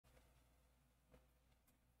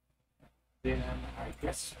Then I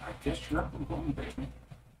guess you're up and going, baby.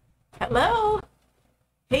 Hello.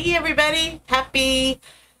 Hey, everybody. Happy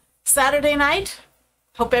Saturday night.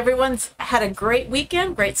 Hope everyone's had a great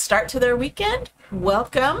weekend, great start to their weekend.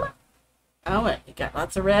 Welcome. Oh, you got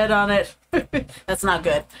lots of red on it. That's not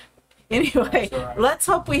good. Anyway, That's all right. let's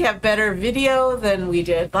hope we have better video than we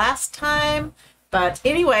did last time. But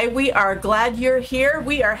anyway, we are glad you're here.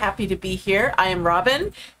 We are happy to be here. I am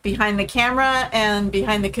Robin. Behind the camera and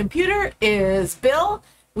behind the computer is Bill.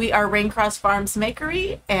 We are Raincross Farms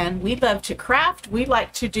Makery, and we love to craft. We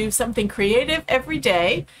like to do something creative every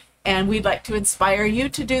day, and we'd like to inspire you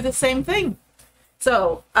to do the same thing.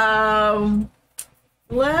 So,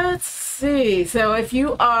 let's see. So if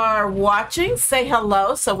you are watching, say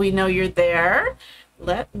hello so we know you're there.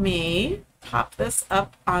 Let me pop this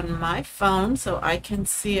up on my phone so I can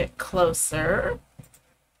see it closer.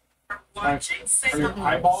 Watching, say Are your hello.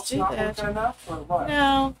 eyeballs Do not that. working enough, or what?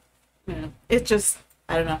 No, it just,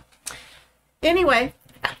 I don't know. Anyway,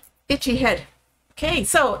 itchy head. Okay,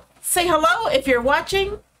 so say hello if you're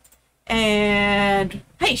watching. And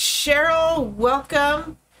hey, Cheryl,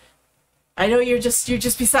 welcome. I know you're just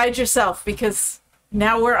beside yourself because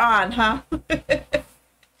now we're on, huh?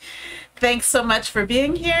 Thanks so much for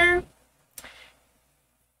being here.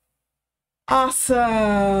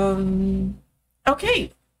 Awesome.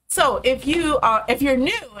 Okay, so if you're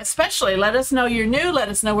new, especially, let us know you're new. Let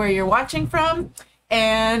us know where you're watching from.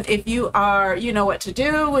 And if you are, you know what to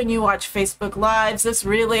do when you watch Facebook Lives. This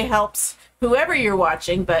really helps whoever you're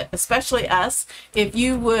watching, but especially us. If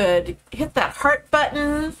you would hit that heart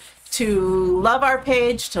button to love our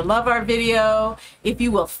page, to love our video. If you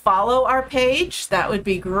will follow our page, that would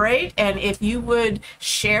be great. And if you would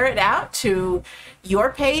share it out to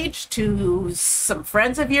your page, to some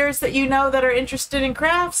friends of yours that you know that are interested in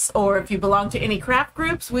crafts, or if you belong to any craft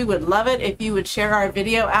groups, we would love it if you would share our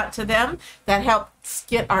video out to them. That helps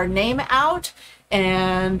get our name out,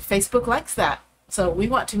 and Facebook likes that. So we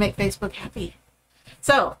want to make Facebook happy.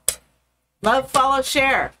 So love, follow,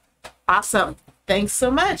 share. Awesome. Thanks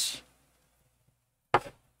so much.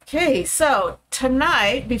 Okay, so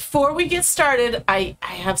tonight, before we get started, I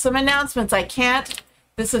have some announcements.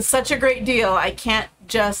 This is such a great deal. I can't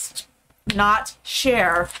just not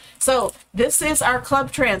share. So this is our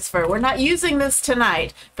club transfer. We're not using this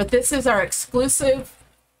tonight, but this is our exclusive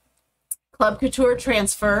Club Couture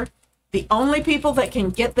transfer. The only people that can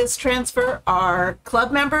get this transfer are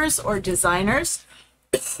club members or designers.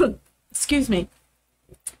 Excuse me.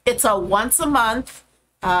 It's a once a month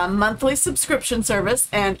monthly subscription service,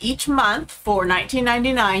 and each month for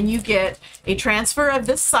 $19.99 you get a transfer of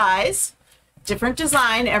this size, different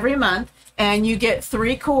design every month, and you get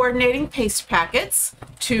 3 coordinating paste packets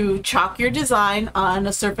to chalk your design on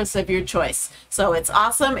a surface of your choice. So it's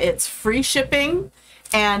awesome. It's free shipping.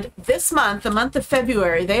 And this month, the month of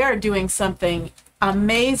February, they are doing something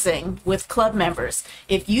amazing with club members.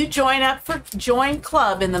 If you join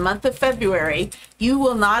club in the month of February, you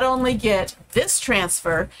will not only get this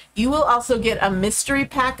transfer, you will also get a mystery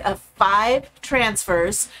pack of 5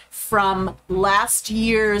 transfers from last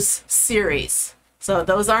year's series. So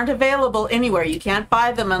those aren't available anywhere. You can't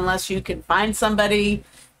buy them unless you can find somebody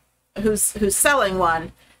who's selling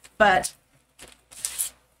one. But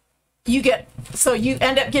you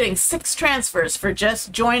end up getting 6 transfers for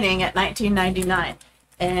just joining at $19.99.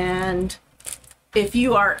 And if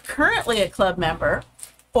you are currently a club member,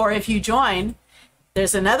 or if you join,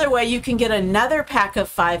 there's another way you can get another pack of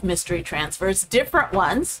 5 mystery transfers, different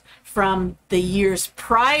ones from the years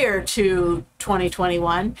prior to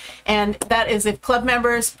 2021. And that is if club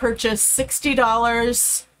members purchase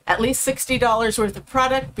 $60, at least $60 worth of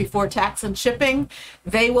product before tax and shipping,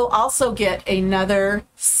 they will also get another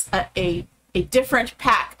a different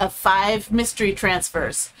pack of 5 mystery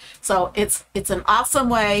transfers. So it's an awesome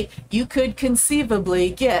way. You could conceivably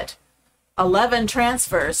get 11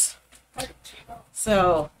 transfers.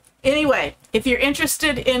 So anyway, if you're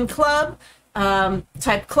interested in club,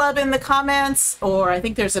 type club in the comments, or I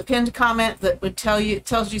think there's a pinned comment that would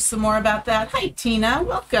tells you some more about that. Hi Tina,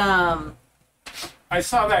 welcome. I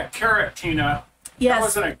saw that carrot, Tina. Yes. That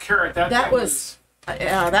wasn't a carrot. That was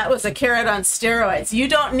a carrot on steroids. You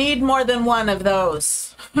don't need more than one of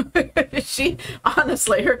those. She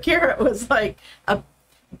honestly, her carrot was like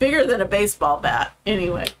bigger than a baseball bat.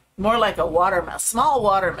 Anyway, more like a watermelon, small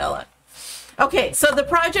watermelon. Okay, so the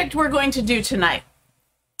project we're going to do tonight.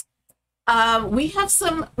 We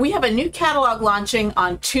have a new catalog launching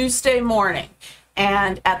on Tuesday morning,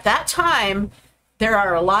 and at that time, there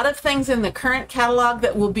are a lot of things in the current catalog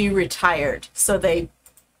that will be retired. So they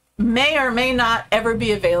may or may not ever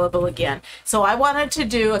be available again. So I wanted to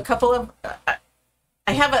do a couple of,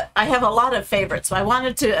 I have a lot of favorites, so I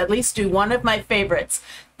wanted to at least do one of my favorites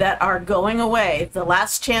that are going away. The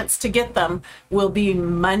last chance to get them will be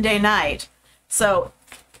Monday night. So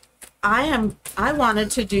I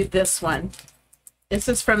wanted to do this one. This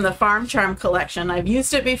is from the Farm Charm collection. I've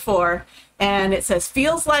used it before, and it says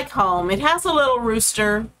feels like home. It has a little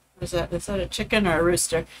rooster. Is that a chicken or a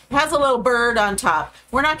rooster? It has a little bird on top.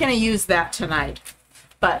 We're not going to use that tonight,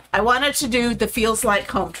 but I wanted to do the feels like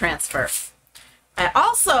home transfer. I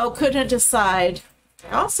also couldn't decide.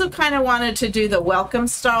 I also kind of wanted to do the welcome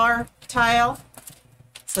star tile.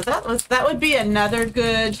 So that would be another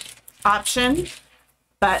good option,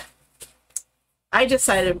 but I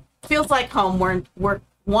decided feels like home. We're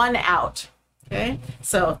one out. Okay,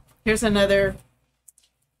 so here's another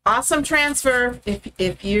awesome transfer.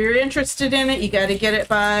 If you're interested in it, you got to get it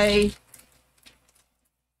by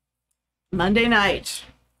Monday night.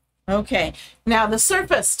 Okay, now the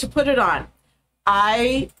surface to put it on.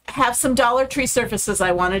 I have some Dollar Tree surfaces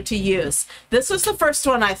I wanted to use. This was the first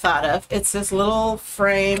one I thought of. It's this little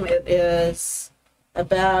frame. It is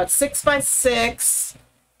about 6 by 6,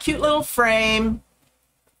 cute little frame.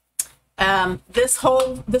 This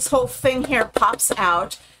whole thing here pops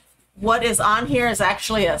out. What is on here is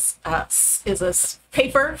actually a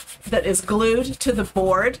paper that is glued to the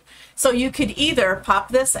board. So you could either pop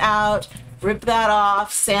this out, rip that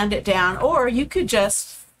off, sand it down, or you could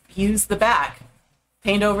just use the back,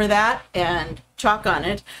 paint over that, and chalk on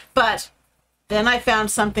it. But then I found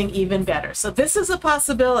something even better. So this is a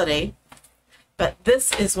possibility, but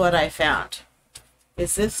this is what I found.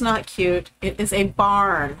 Is this not cute? It is a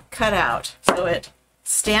barn cutout. So it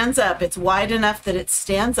stands up. It's wide enough that it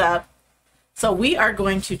stands up. So we are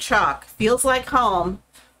going to chalk feels like home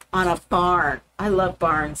on a barn. I love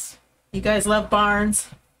barns. You guys love barns?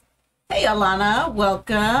 Hey, Alana,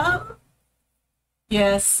 welcome.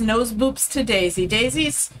 Yes, nose boops to Daisy.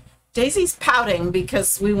 Daisy's pouting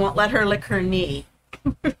because we won't let her lick her knee.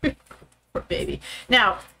 Poor baby.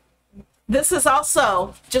 Now, this is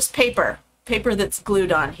also just paper that's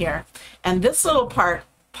glued on here. And this little part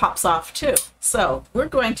pops off too. So we're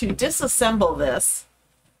going to disassemble this.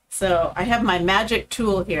 So I have my magic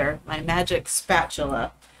tool here, my magic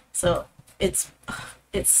spatula. So it's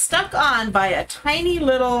stuck on by a tiny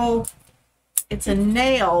little, it's a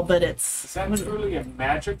nail, but it's... Is that truly a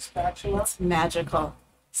magic spatula? It's magical.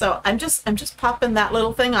 So I'm just popping that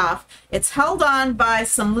little thing off. It's held on by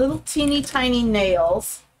some little teeny tiny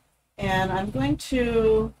nails. And I'm going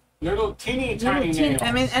to... Little teeny tiny nails.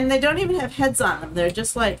 I mean, and they don't even have heads on them. They're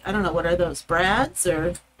just like, I don't know, what are those, brads?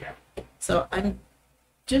 Or... Yeah. So I'm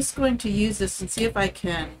just going to use this and see if I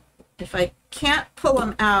can. If I can't pull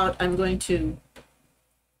them out, I'm going to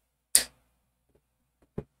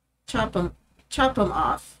chop them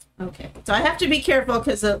off. Okay, so I have to be careful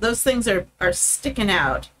because those things are sticking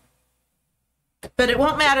out. But it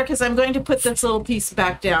won't matter because I'm going to put this little piece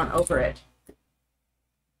back down over it.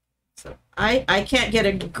 So I can't get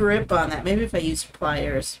a grip on that. Maybe if I use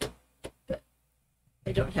pliers, but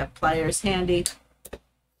I don't have pliers handy.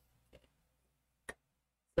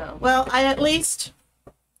 So, well, I at least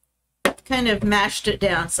kind of mashed it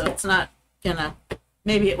down so it's not gonna,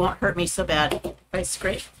 maybe it won't hurt me so bad if I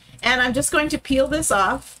scrape. And I'm just going to peel this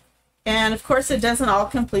off. And of course it doesn't all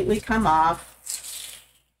completely come off.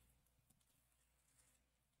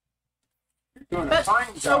 But,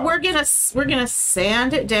 so we're gonna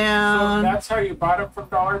sand it down. So that's how you bought it from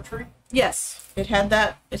Dollar Tree? Yes, it had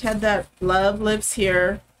that love lives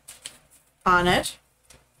here on it.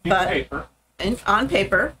 Paper. On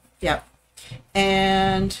paper, yep.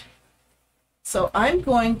 And so I'm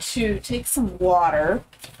going to take some water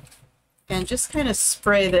and just kind of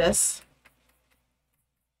spray this.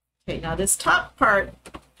 Okay, now this top part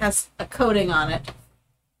has a coating on it.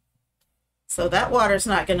 So that water's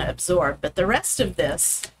not going to absorb, but the rest of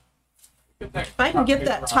this, if I can get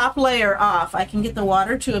that top layer off, I can get the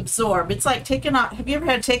water to absorb. It's like taking off, have you ever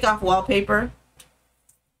had to take off wallpaper?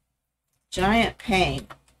 Giant pain.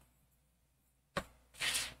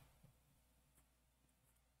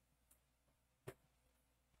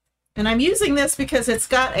 And I'm using this because it's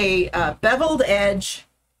got a beveled edge,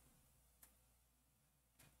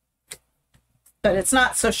 but it's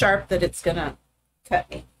not so sharp that it's gonna cut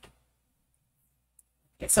me.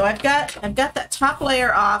 Okay, so I've got that top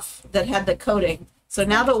layer off that had the coating. So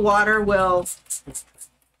now the water will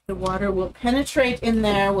penetrate in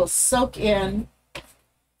there, will soak in,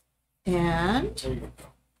 and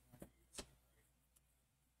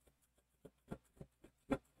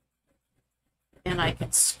I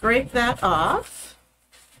can scrape that off.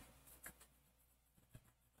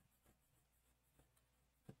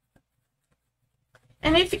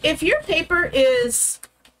 And if your paper is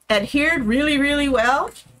adhered really, really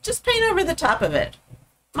well, just paint over the top of it.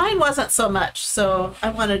 Mine wasn't so much, so I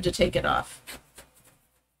wanted to take it off.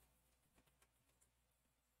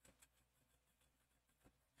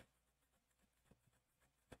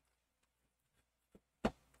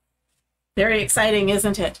 Very exciting,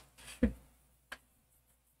 isn't it?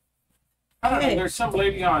 I don't know. There's some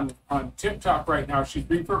lady on TikTok right now. She's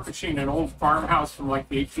refurbishing an old farmhouse from like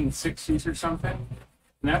the 1860s or something.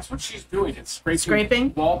 And that's what she's doing. It's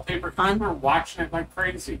scraping wallpaper. People are watching it like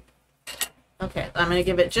crazy. Okay, I'm going to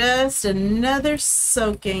give it just another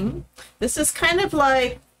soaking. This is kind of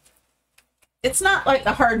like, it's not like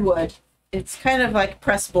a hardwood. It's kind of like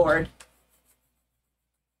press board.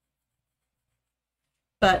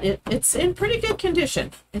 But it's in pretty good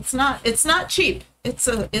condition. It's not cheap. It's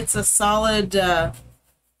a solid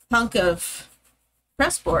hunk of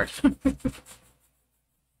press board.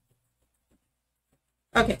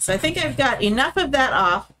 Okay, so I think I've got enough of that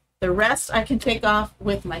off. The rest I can take off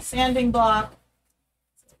with my sanding block.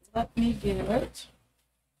 So let me get it.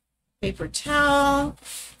 Paper towel.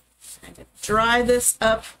 Kind of dry this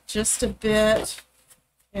up just a bit.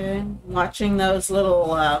 Okay, watching those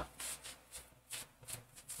little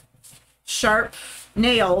sharp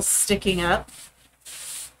nails sticking up.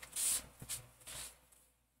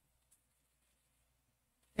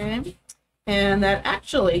 Okay. And that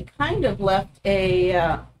actually kind of left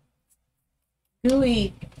a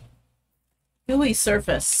gooey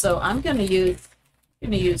surface. So I'm going to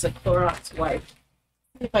use a Clorox wipe.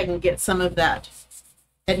 See if I can get some of that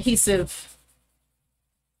adhesive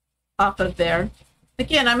off of there.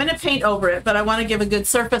 Again, I'm going to paint over it, but I want to give a good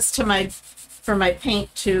surface to for my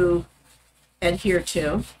paint to adhere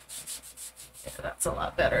to. Yeah, that's a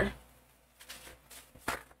lot better.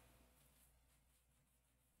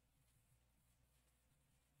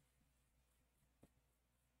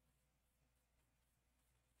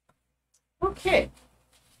 Okay,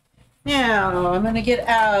 now I'm going to get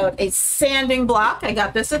out a sanding block. I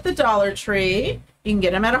got this at the Dollar Tree. You can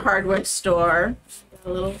get them at a hardware store.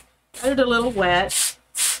 Got it a little wet.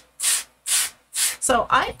 So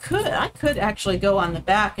I could actually go on the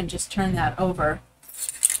back and just turn that over.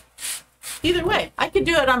 Either way, I could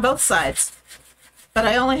do it on both sides. But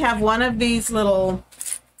I only have one of these little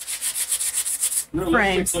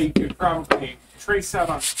frames. Realistically, you could probably trace that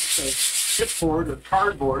on the chipboard or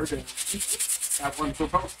cardboard and have one for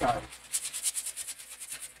both sides.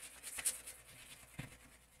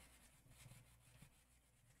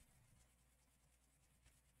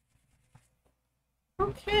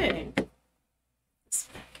 Okay.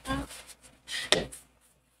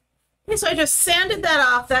 Okay, so I just sanded that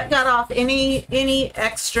off. That got off any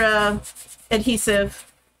extra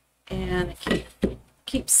adhesive, and I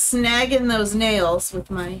keep snagging those nails with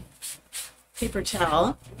my paper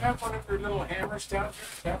towel. Do you have one of your little hammers down here?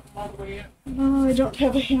 Tap them all the way in. No, I don't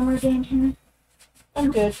have a hammer down here.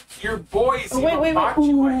 I'm good. Your boys Oh, wait. bought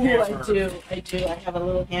you a Ooh, hammer. I do. I have a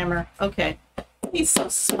little hammer. Okay. He's so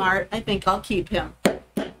smart. I think I'll keep him.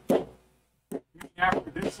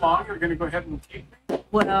 After this long, you're going to go ahead and keep me?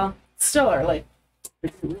 Well, it's still early.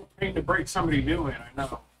 It's a real pain to break somebody new in, I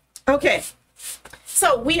know. Okay.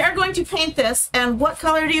 So we are going to paint this. And what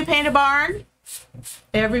color do you paint a barn?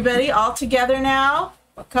 Everybody all together now.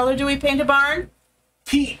 What color do we paint a barn?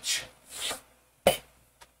 Peach. I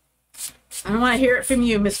want to hear it from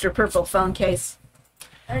you, Mr. Purple Phone Case.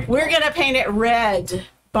 We're going to paint it red.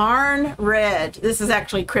 Barn red. This is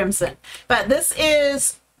actually crimson. But this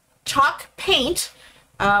is chalk paint.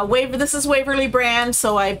 This is Waverly brand,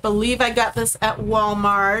 so I believe I got this at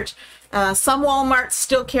Walmart. Some Walmarts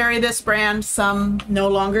still carry this brand, some no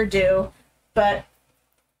longer do. But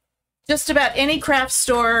just about any craft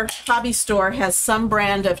store, hobby store has some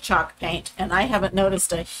brand of chalk paint, and I haven't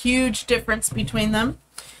noticed a huge difference between them.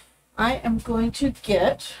 I am going to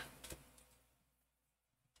get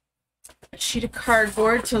a sheet of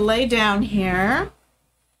cardboard to lay down here,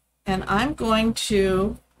 and I'm going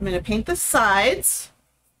to paint the sides.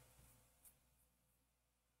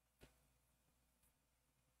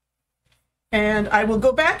 And I will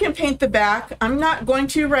go back and paint the back. I'm not going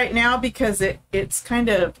to right now because it's kind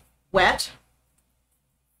of wet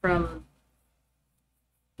from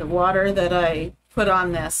the water that I put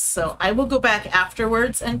on this. So I will go back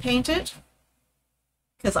afterwards and paint it,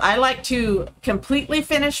 because I like to completely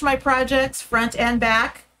finish my projects front and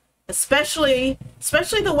back, especially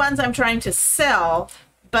the ones I'm trying to sell,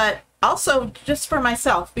 but also just for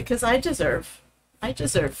myself, because I deserve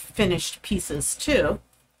finished pieces too.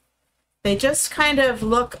 They just kind of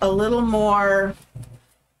look a little more,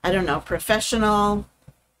 I don't know, professional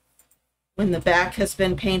when the back has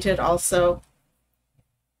been painted also.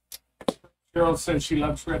 Cheryl says she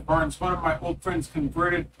loves red barns. One of my old friends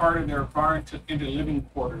converted part of their barn into living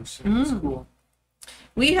quarters. It was cool.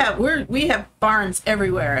 We have barns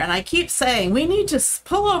everywhere, and I keep saying we need to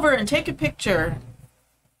pull over and take a picture.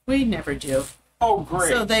 We never do. Oh, great.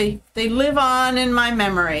 So they live on in my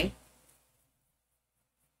memory,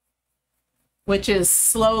 which is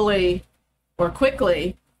slowly or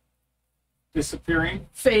quickly disappearing,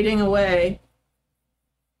 fading away.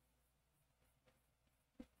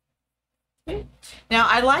 Okay. Now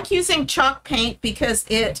I like using chalk paint because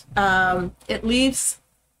it leaves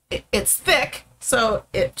it's thick, so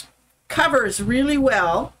it covers really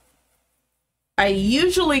well. I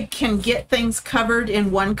usually can get things covered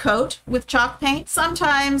in one coat with chalk paint.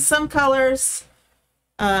 Sometimes, some colors,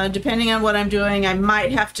 depending on what I'm doing, I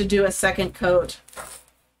might have to do a second coat.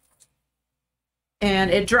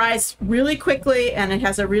 And it dries really quickly, and it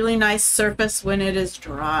has a really nice surface when it is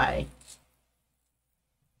dry.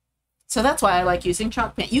 So that's why I like using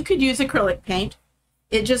chalk paint. You could use acrylic paint.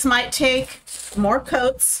 It just might take more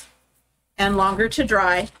coats and longer to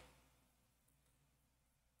dry.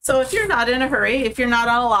 So if you're not in a hurry, if you're not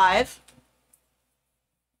on a live,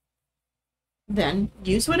 then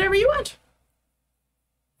use whatever you want.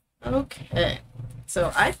 Okay,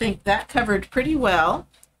 so I think that covered pretty well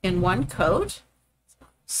in one coat.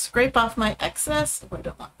 Scrape off my excess. Oh, I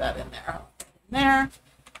don't want that in there. There.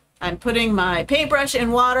 I'm putting my paintbrush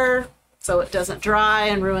in water so it doesn't dry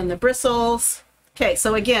and ruin the bristles. Okay,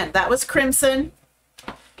 so again, that was crimson.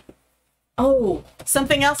 Oh,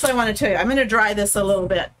 something else I want to tell you. I'm going to dry this a little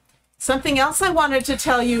bit. Something else I wanted to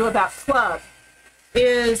tell you about club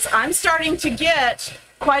is I'm starting to get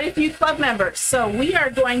quite a few club members. So we are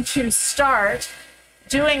going to start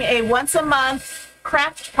doing a once a month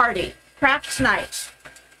craft party, craft night.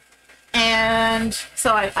 And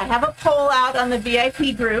so I have a poll out on the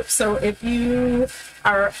VIP group. So if you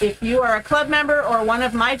are a club member or one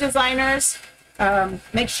of my designers,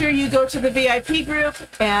 make sure you go to the VIP group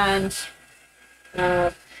and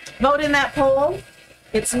vote in that poll.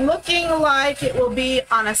 It's looking like it will be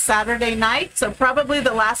on a Saturday night, so probably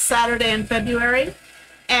the last Saturday in February.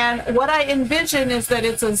 And what I envision is that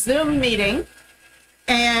it's a Zoom meeting,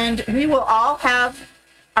 and we will all have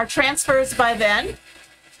our transfers by then.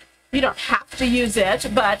 You don't have to use it,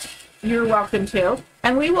 but you're welcome to.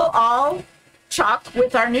 And we will all chalk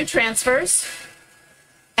with our new transfers.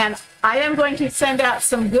 And I am going to send out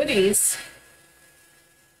some goodies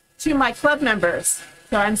to my club members.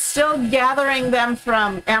 So I'm still gathering them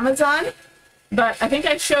from Amazon, but I think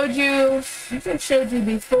I showed you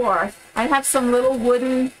before. I have some little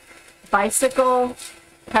wooden bicycle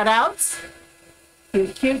cutouts.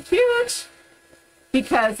 Cute, cute, cute.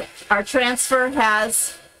 Because our transfer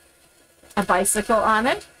has a bicycle on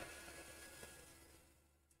it.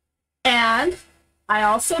 And I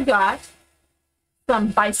also got some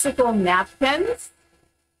bicycle napkins,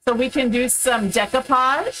 so we can do some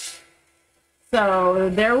decoupage. So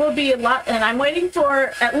there will be a lot, and I'm waiting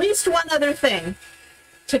for at least one other thing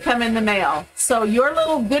to come in the mail. So your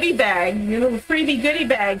little goodie bag, your little freebie goodie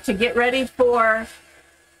bag to get ready for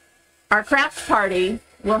our craft party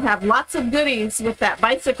will have lots of goodies with that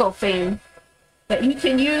bicycle theme that you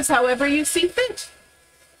can use however you see fit.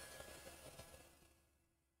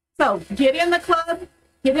 So get in the club,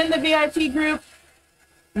 get in the VIP group.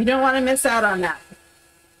 You don't want to miss out on that.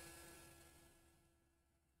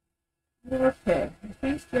 Okay, I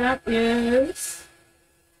think that is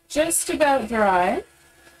just about dry.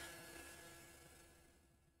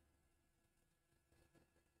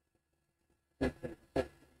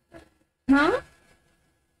 Huh?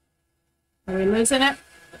 Are we losing it?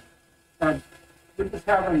 We're just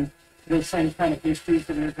having the same kind of issues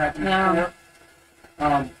that we've had before.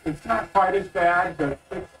 It's not quite as bad, but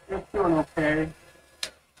it's doing okay.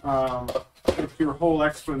 If your whole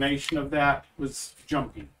explanation of that was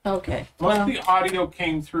jumpy. Okay. Most of the audio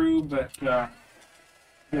came through, but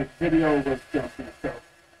the video was jumpy. So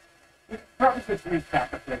probably just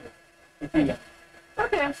recap it later.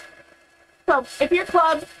 Okay. So if you're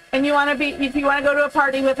club and you want to go to a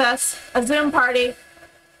party with us, a Zoom party,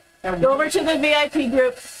 go over to the VIP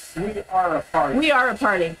group. We are a party. We are a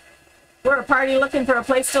party. We're a party looking for a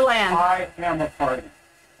place to land. I am a party.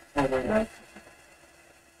 Okay.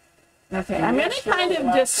 Okay, I'm going to kind of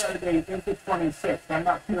just... Saturday is the 26th. I'm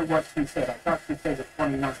not sure what she said. I thought she said the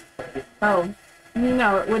 29th. Oh,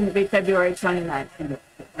 no, it wouldn't be February 29th.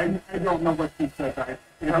 I don't know what she said.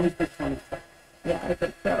 It's the 26th. Yeah, I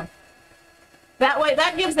think so. That way,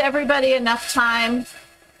 that gives everybody enough time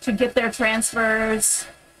to get their transfers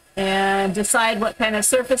and decide what kind of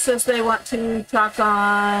surfaces they want to chalk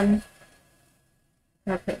on.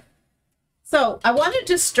 Okay. So I wanted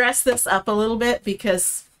to stress this up a little bit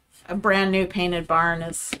because a brand new painted barn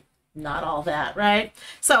is not all that, right?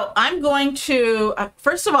 So I'm going to,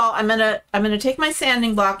 first of all, I'm gonna take my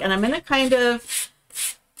sanding block and I'm gonna kind of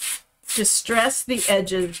distress the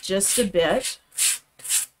edges just a bit.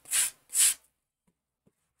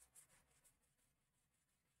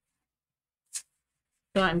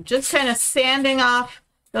 So I'm just kind of sanding off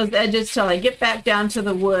those edges till I get back down to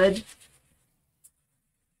the wood.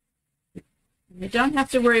 You don't have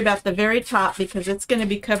to worry about the very top because it's going to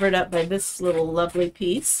be covered up by this little lovely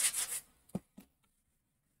piece.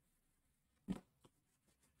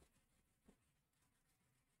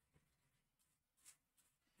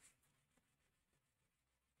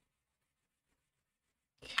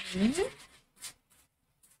 Okay.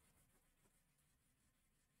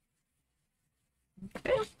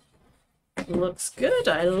 Okay. Looks good.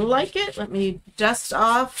 I like it. Let me dust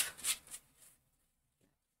off.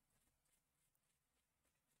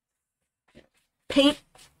 Paint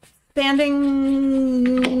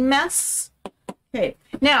sanding mess. Okay.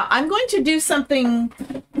 Now I'm going to do something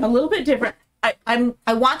a little bit different. I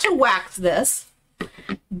want to wax this,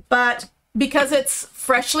 but because it's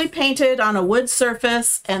freshly painted on a wood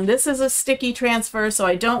surface and this is a sticky transfer, so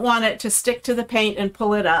I don't want it to stick to the paint and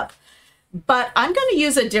pull it up. But I'm going to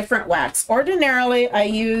use a different wax. Ordinarily, I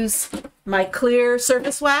use my clear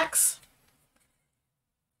surface wax.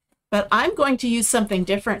 But I'm going to use something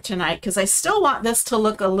different tonight because I still want this to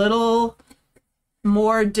look a little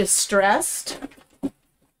more distressed.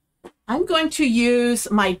 I'm going to use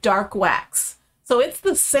my dark wax. So it's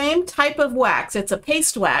the same type of wax. It's a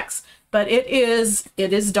paste wax, but it is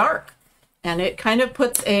dark. And it kind of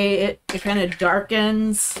puts it kind of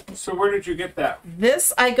darkens. So where did you get that?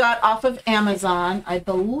 This I got off of Amazon. I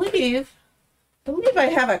believe I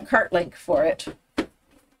have a cart link for it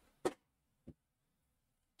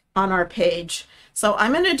on our page. So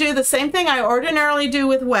I'm going to do the same thing I ordinarily do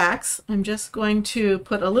with wax. I'm just going to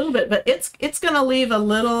put a little bit, but it's going to leave a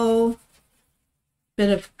little bit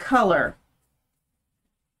of color.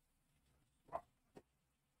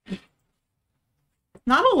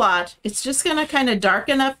 Not a lot. It's just going to kind of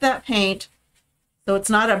darken up that paint so it's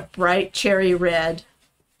not a bright cherry red.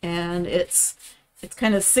 And it's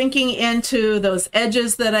kind of sinking into those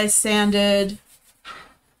edges that I sanded.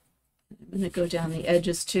 I'm going to go down the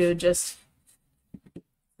edges too, just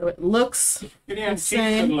so it looks the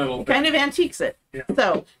same. It kind of antiques it. Yeah.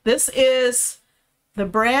 So this is, the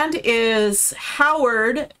brand is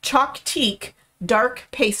Howard Chalk-Teak Dark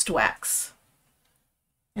Paste Wax.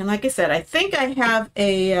 And like I said, I think I have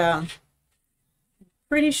a,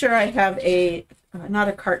 pretty sure I have a, not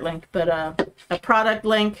a cart link, but a product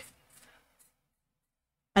link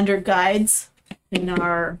under guides in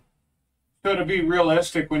our... So to be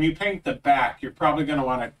realistic, when you paint the back, you're probably going to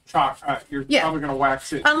want to chalk, probably going to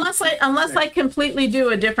wax it. Unless I completely do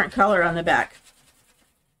a different color on the back.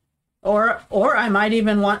 Or I might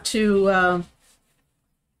even want to...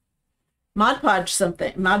 Mod Podge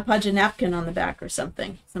something, Mod Podge a napkin on the back or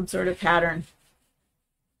something, some sort of pattern.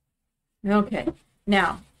 Okay,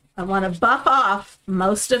 now I want to buff off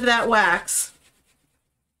most of that wax.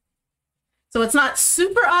 So it's not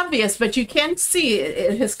super obvious, but you can see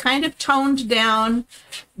it has kind of toned down,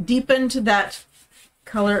 deepened that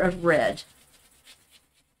color of red.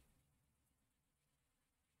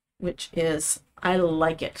 Which is, I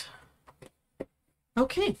like it.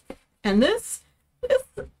 Okay, and this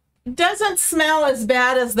doesn't smell as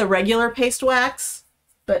bad as the regular paste wax,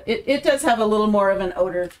 but it does have a little more of an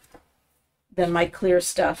odor than my clear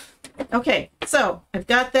stuff. Okay, so I've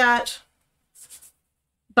got that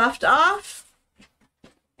buffed off,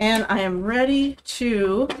 and I am ready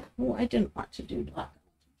to, oh, I didn't want to do black.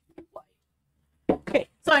 Okay,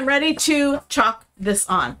 so I'm ready to chalk this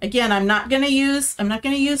on. Again, I'm not going to use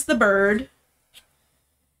the bird,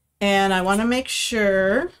 and I want to make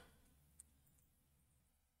sure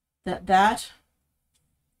that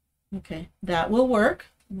will work.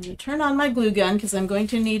 I'm going to turn on my glue gun because I'm going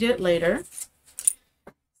to need it later.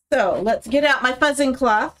 So let's get out my fuzzing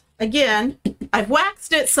cloth. Again, I've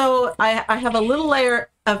waxed it so I have a little layer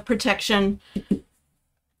of protection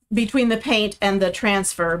between the paint and the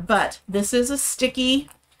transfer, but this is a sticky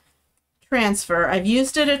transfer. I've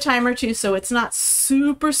used it a time or two, so it's not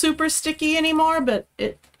super sticky anymore, but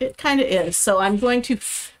it kind of is. So I'm going to,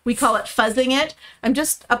 we call it fuzzing it. I'm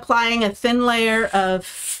just applying a thin layer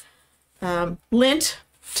of lint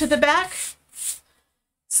to the back,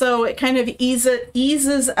 so it kind of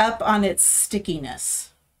eases up on its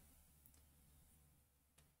stickiness.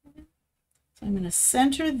 So I'm going to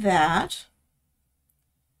center that,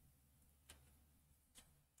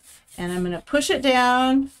 and I'm going to push it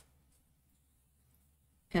down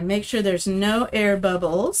And make sure there's no air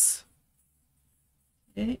bubbles.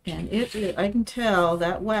 Okay, and I can tell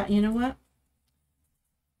that wax, you know what?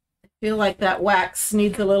 I feel like that wax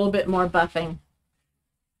needs a little bit more buffing.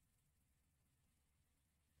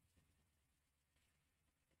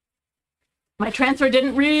 My transfer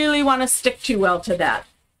didn't really want to stick too well to that.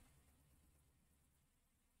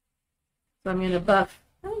 So I'm going to buff.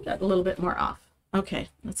 I got a little bit more off. Okay,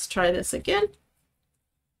 let's try this again.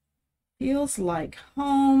 Feels like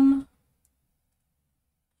home.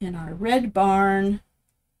 In our red barn.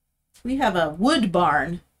 We have a wood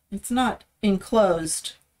barn. It's not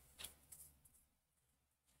enclosed.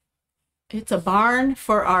 It's a barn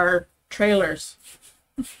for our trailers.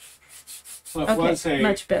 So it was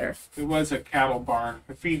much better. It was a cattle barn,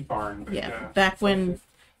 a feed barn. But, yeah, back when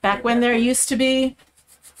there used to be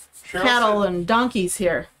cattle and donkeys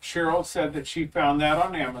here. Cheryl said that she found that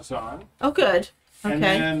on Amazon. Oh, good. Okay. And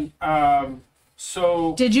then,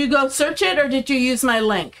 so. Did you go search it or did you use my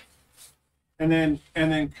link? And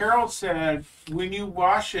then Carol said, when you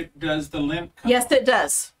wash it, does the lint come? Yes, it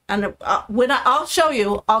does. And I'll show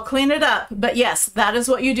you, I'll clean it up. But yes, that is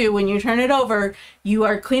what you do. When you turn it over, you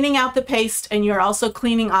are cleaning out the paste and you're also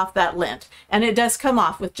cleaning off that lint. And it does come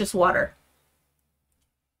off with just water.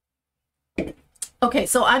 Okay,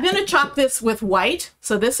 so I'm going to chalk this with white.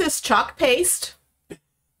 So this is chalk paste.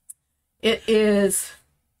 It is,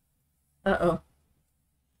 oh,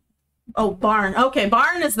 barn. Okay,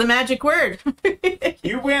 barn is the magic word.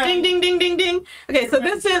 You win. Ding, ding, ding, ding, ding. Okay, so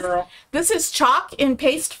this is chalk in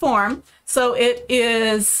paste form. So it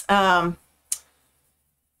is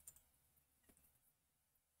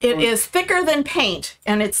thicker than paint,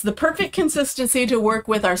 and it's the perfect consistency to work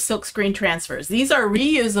with our silkscreen transfers. These are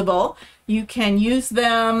reusable. You can use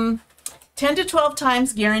them 10 to 12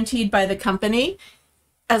 times guaranteed by the company.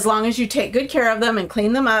 As long as you take good care of them and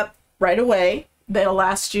clean them up right away, they'll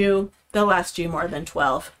last you more than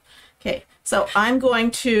 12. Okay, so I'm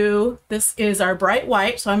going to, this is our bright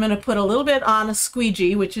white, so I'm going to put a little bit on a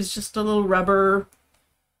squeegee, which is just a little rubber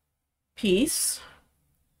piece.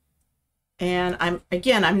 And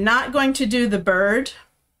I'm not going to do the bird.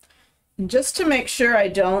 And just to make sure I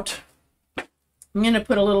don't, I'm going to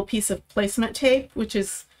put a little piece of placement tape, which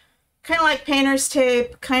is kind of like painter's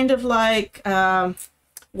tape, kind of like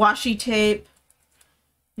washi tape,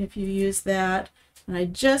 if you use that. And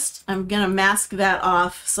I'm going to mask that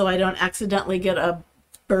off so I don't accidentally get a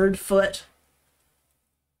bird foot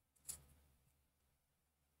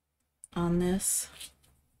on this.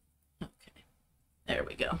 Okay, there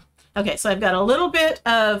we go. Okay, so I've got a little bit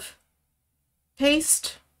of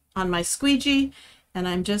paste on my squeegee, and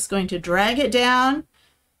I'm just going to drag it down.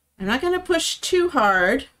 I'm not going to push too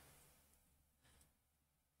hard.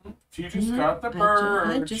 She just got the bird.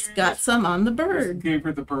 I just got some on the bird. Just gave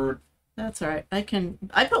her the bird. That's all right.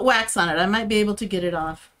 I put wax on it. I might be able to get it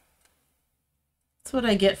off. That's what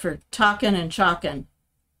I get for talking and chalking.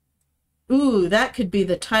 Ooh, that could be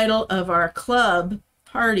the title of our club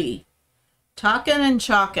party. Talking and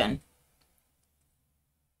chalking.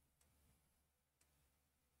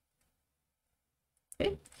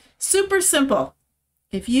 Okay. Super simple.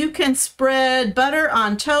 If you can spread butter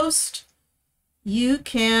on toast, you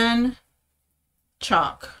can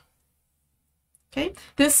chalk. Okay,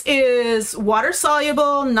 this is water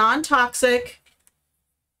soluble, non-toxic,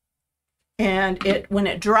 and when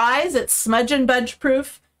it dries, it's smudge and budge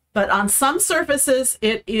proof, but on some surfaces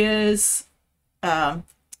it is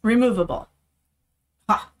removable.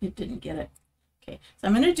 Ha, it didn't get it. Okay, so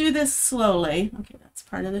I'm going to do this slowly. Okay, that's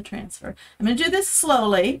part of the transfer. I'm going to do this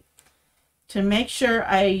slowly to make sure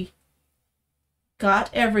I got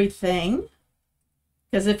everything,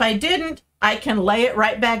 because if I didn't, I can lay it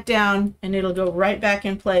right back down and it'll go right back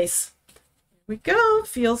in place. Here we go.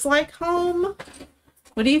 Feels like home.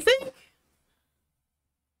 What do you think?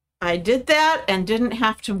 I did that and didn't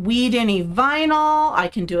have to weed any vinyl. I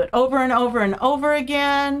can do it over and over and over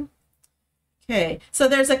again. Okay, so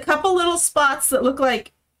there's a couple little spots that look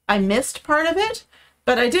like I missed part of it,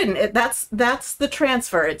 but I didn't. That's the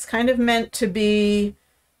transfer. It's kind of meant to be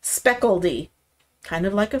speckledy, kind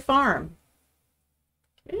of like a farm.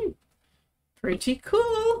 Okay. Pretty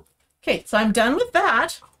cool. Okay, so I'm done with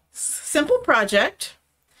that. Simple project.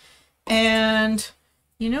 And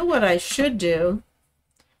you know what I should do?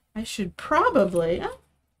 I should probably,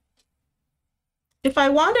 if I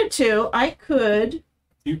wanted to, I could.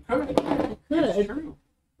 You could. I could. It's true.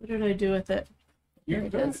 What did I do with it? You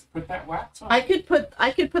could put that wax on. I could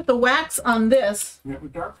put the wax on this. And it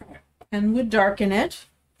would darken it. And would darken it.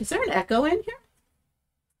 Is there an echo in here?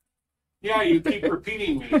 Yeah, you keep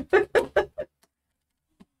repeating me.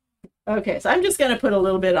 Okay, so I'm just going to put a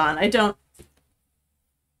little bit on. I don't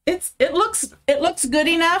it looks good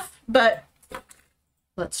enough, but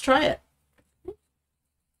let's try it.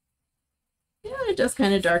 Yeah, it does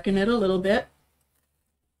kind of darken it a little bit.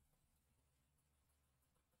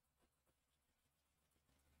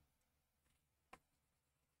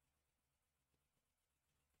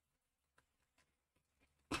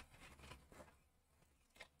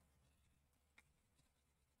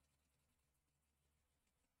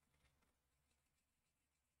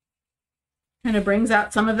 Kind of brings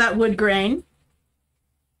out some of that wood grain.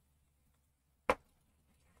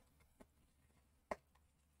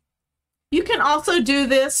 You can also do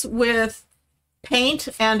this with paint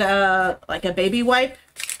and like a baby wipe,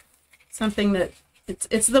 something that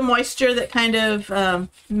it's the moisture that kind of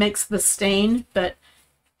makes the stain, but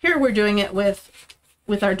here we're doing it with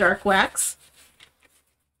our dark wax.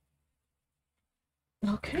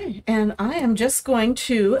 Okay, and I am just going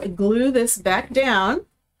to glue this back down.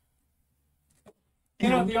 You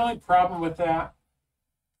know, the only problem with that,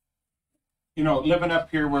 you know, living up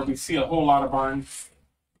here where we see a whole lot of barns,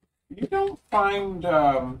 you don't find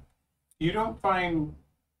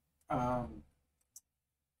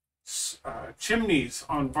chimneys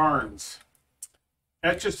on barns.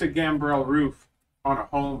 That's just a gambrel roof on a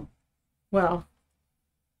home. Well,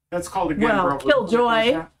 that's called a gambrel roof.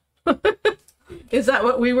 Killjoy. Is that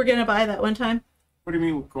what we were going to buy that one time? What do you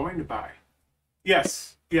mean we're going to buy?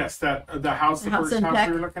 Yes, yes, that the house, the first house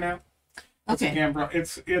we were looking at. It's a gambrel.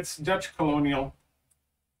 It's Dutch colonial.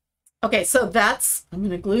 Okay, so I'm going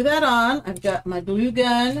to glue that on. I've got my glue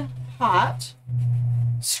gun hot,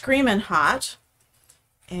 screaming hot,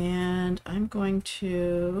 and I'm going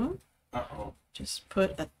to just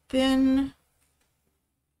put a thin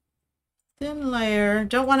layer.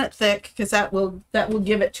 Don't want it thick because that will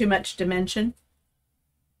give it too much dimension.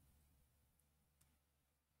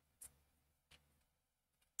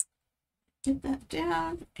 Get that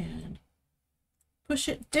down and push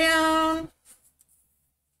it down.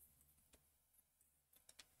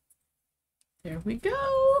 There we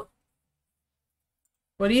go.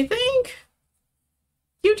 What do you think?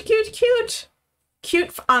 Cute, cute, cute.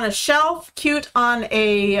 Cute on a shelf, cute on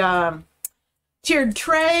a tiered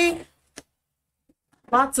tray.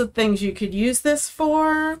 Lots of things you could use this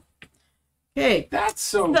for. Okay, that's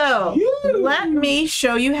so cute. Let me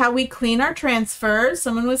show you how we clean our transfers.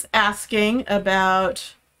 Someone was asking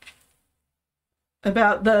about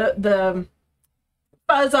the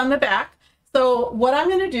fuzz on the back. So what I'm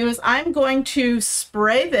going to do is I'm going to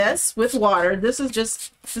spray this with water. This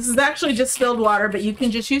is actually distilled water, but you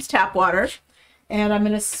can just use tap water. And I'm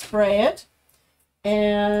going to spray it.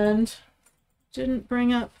 And didn't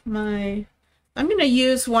bring up my... I'm going to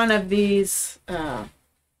use one of these.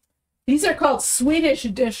 These are called Swedish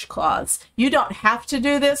dishcloths. You don't have to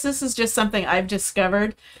do this. This is just something I've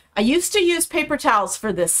discovered. I used to use paper towels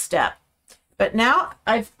for this step. But now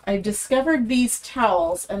I've discovered these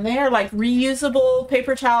towels, and they are like reusable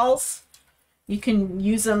paper towels. You can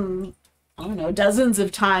use them, I don't know, dozens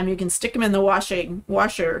of times. You can stick them in the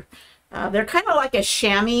washer. They're kind of like a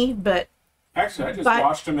chamois, but... Actually, I just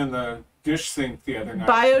washed them in the dish sink the other night.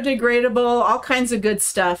 Biodegradable, all kinds of good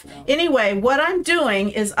stuff. Yeah. Anyway, what I'm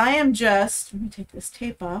doing is I am just... Let me take this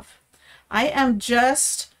tape off. I am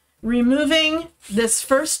just removing this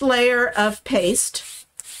first layer of paste.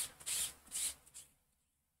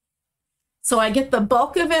 So I get the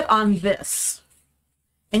bulk of it on this.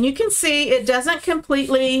 And you can see it doesn't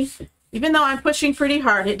completely, even though I'm pushing pretty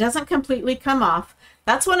hard, it doesn't completely come off.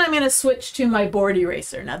 That's when I'm going to switch to my board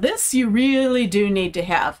eraser. Now this you really do need to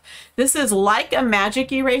have. This is like a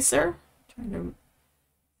magic eraser. I'm trying to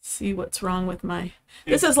see what's wrong with my...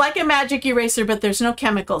 This is like a magic eraser, but there's no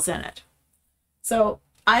chemicals in it. So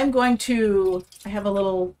I'm going to... I have a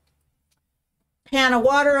little pan of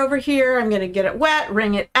water over here. I'm going to get it wet,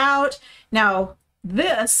 wring it out. Now,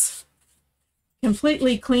 this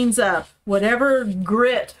completely cleans up whatever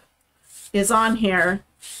grit is on here,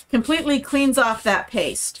 completely cleans off that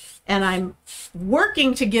paste. And I'm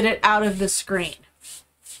working to get it out of the screen.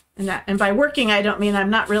 And by working, I don't mean I'm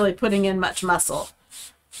not really putting in much muscle.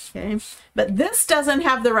 Okay, but this doesn't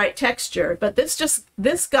have the right texture, but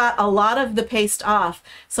this got a lot of the paste off.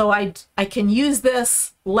 So I can use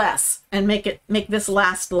this less and make this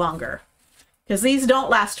last longer, because these don't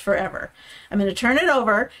last forever. I'm going to turn it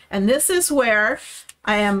over, and this is where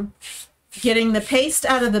I am getting the paste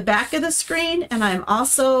out of the back of the screen, and I'm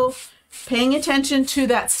also paying attention to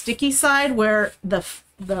that sticky side where the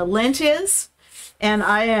lint is, and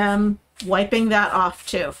I am wiping that off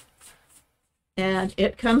too. And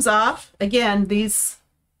it comes off. Again, these,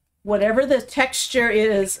 whatever the texture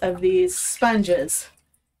is of these sponges,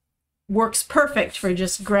 works perfect for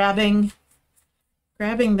just grabbing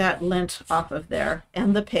grabbing that lint off of there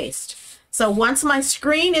and the paste. So once my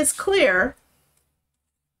screen is clear,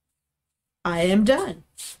 I am done.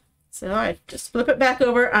 So I just flip it back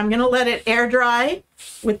over. I'm going to let it air dry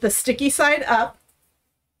with the sticky side up.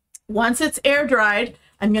 Once it's air dried,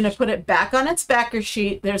 I'm going to put it back on its backer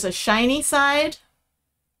sheet. There's a shiny side.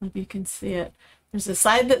 Hope you can see it. There's a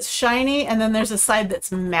side that's shiny, and then there's a side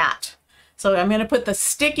that's matte. So I'm going to put the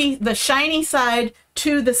shiny side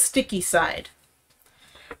to the sticky side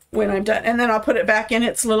when I'm done. And then I'll put it back in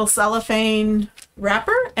its little cellophane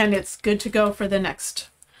wrapper, and it's good to go for the next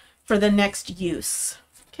use.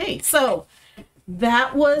 Okay, so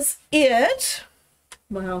that was it.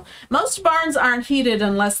 Well, most barns aren't heated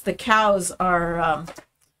unless the cows are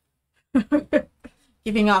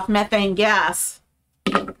giving off methane gas.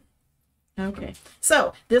 Okay,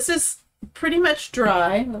 so this is pretty much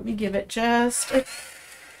dry. Let me give it just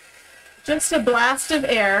a blast of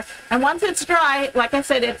air. And once it's dry, like I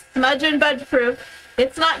said, it's smudge and budge proof.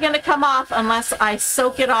 It's not going to come off unless I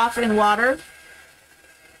soak it off in water.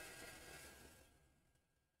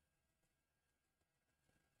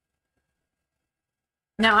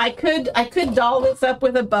 Now I could doll this up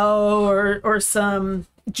with a bow or some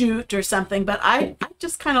jute or something, but I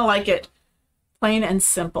just kind of like it plain and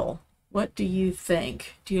simple. What do you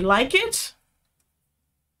think? Do you like it?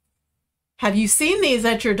 Have you seen these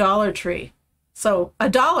at your Dollar Tree? So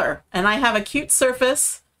 $1, and I have a cute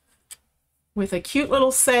surface with a cute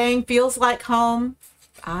little saying, feels like home.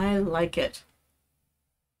 I like it.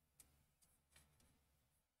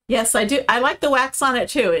 Yes, I do. I like the wax on it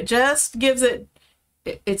too. It just gives it,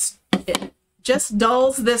 it just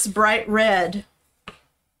dulls this bright red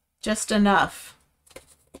just enough.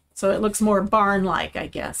 So it looks more barn-like, I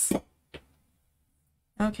guess.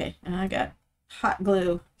 Okay, and I got hot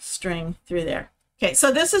glue string through there. Okay,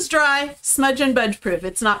 so this is dry, smudge and budge proof.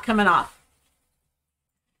 It's not coming off.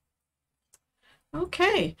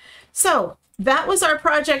 Okay, so that was our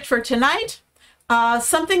project for tonight.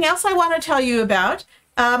 Something else I want to tell you about.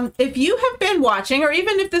 If you have been watching, or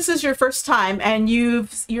even if this is your first time and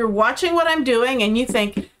you're watching what I'm doing and you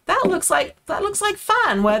think that looks like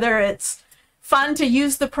fun, whether it's fun to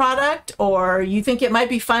use the product, or you think it might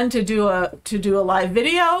be fun to do a live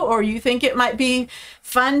video, or you think it might be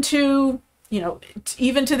fun to,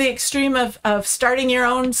 even to the extreme of starting your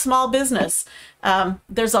own small business.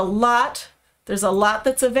 There's a lot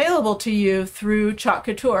that's available to you through Chalk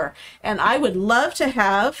Couture, and I would love to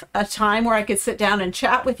have a time where I could sit down and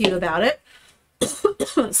chat with you about it.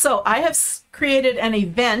 So I have created an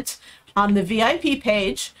event on the VIP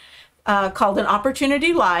page called an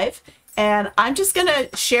Opportunity Live, and I'm just going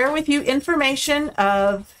to share with you information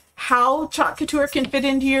of how Chalk Couture can fit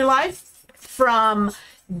into your life, from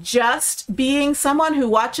just being someone who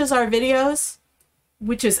watches our videos,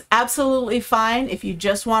 which is absolutely fine if you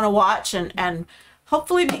just want to watch and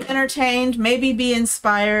hopefully be entertained, maybe be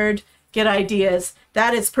inspired, get ideas.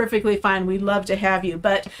 That is perfectly fine. We'd love to have you.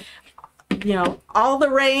 But, all the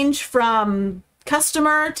range from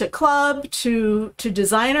customer to club to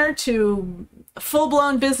designer to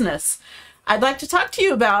full-blown business. I'd like to talk to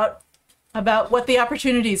you about what the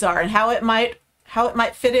opportunities are and how it might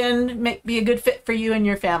fit in, be a good fit for you and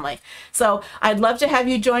your family. So I'd love to have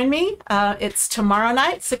you join me. It's tomorrow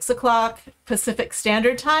night, 6 o'clock Pacific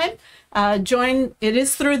Standard Time. It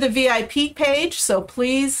is through the VIP page, so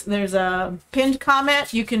please, there's a pinned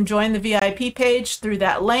comment. You can join the VIP page through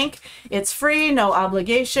that link. It's free, no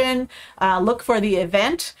obligation. Look for the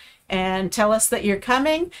event and tell us that you're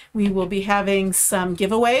coming. We will be having some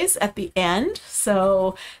giveaways at the end.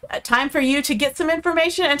 So time for you to get some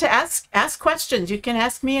information and to ask questions. You can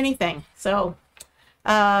ask me anything. So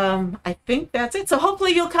I think that's it. So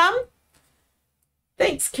hopefully you'll come.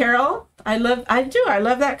 Thanks, Carol. I love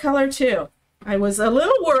that color too. I was a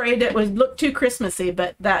little worried it would look too Christmassy,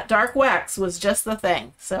 but that dark wax was just the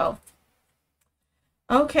thing. So,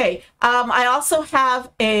 okay. I also have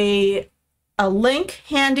a link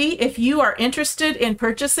handy if you are interested in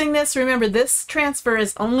purchasing this. Remember, this transfer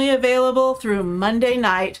is only available through Monday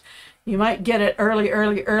night. You might get it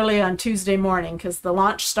early on Tuesday morning because the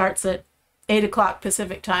launch starts at 8 o'clock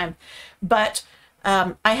Pacific time. But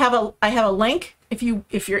I have a link if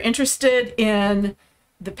you're interested in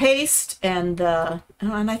the paste and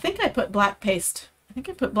I think I put black paste. I think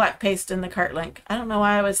I put black paste in the cart link. I don't know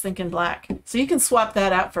why I was thinking black. So you can swap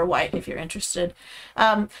that out for white if you're interested.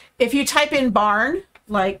 If you type in barn,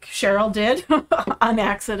 like Cheryl did on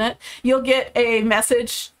accident, you'll get a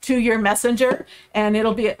message to your messenger, and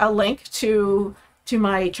it'll be a link to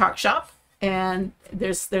my chalk shop. And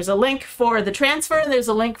there's a link for the transfer, and there's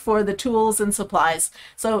a link for the tools and supplies.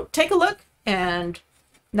 So take a look, and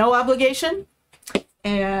no obligation.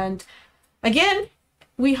 And again,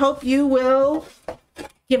 we hope you will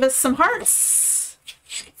give us some hearts.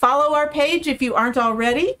 Follow our page if you aren't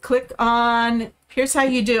already. Click on, here's how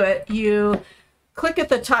you do it. You click at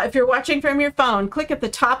the top, if you're watching from your phone, click at the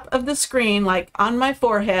top of the screen, like on my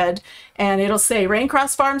forehead, and it'll say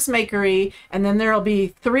Raincross Farms Makery, and then there'll be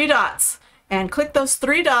 3 dots. And click those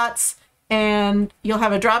 3 dots, and you'll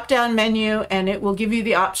have a drop-down menu, and it will give you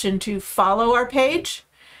the option to follow our page,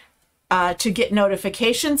 to get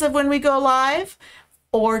notifications of when we go live,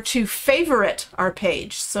 or to favorite our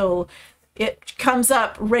page. So it comes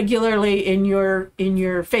up regularly in your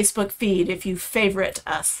Facebook feed if you favorite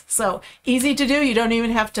us. So easy to do. You don't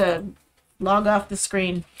even have to log off the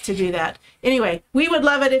screen to do that. Anyway, we would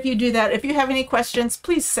love it if you do that. If you have any questions,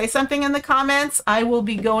 please say something in the comments. I will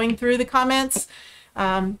be going through the comments,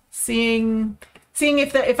 seeing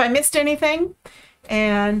if I missed anything.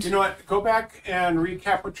 And you know what? Go back and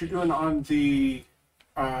recap what you're doing on the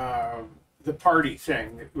party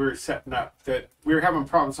thing that we were setting up. That we were having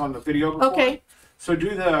problems on the video before. Okay. So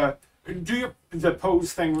do the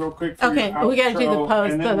pose thing real quick. For okay, we got to do the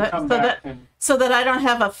pose so that I don't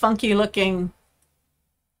have a funky looking.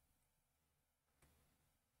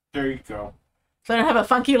 There you go. So I don't have a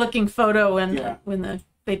funky looking photo when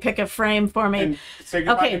they pick a frame for me. And say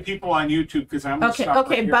goodbye to people on YouTube because I'm okay.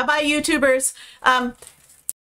 Bye bye YouTubers.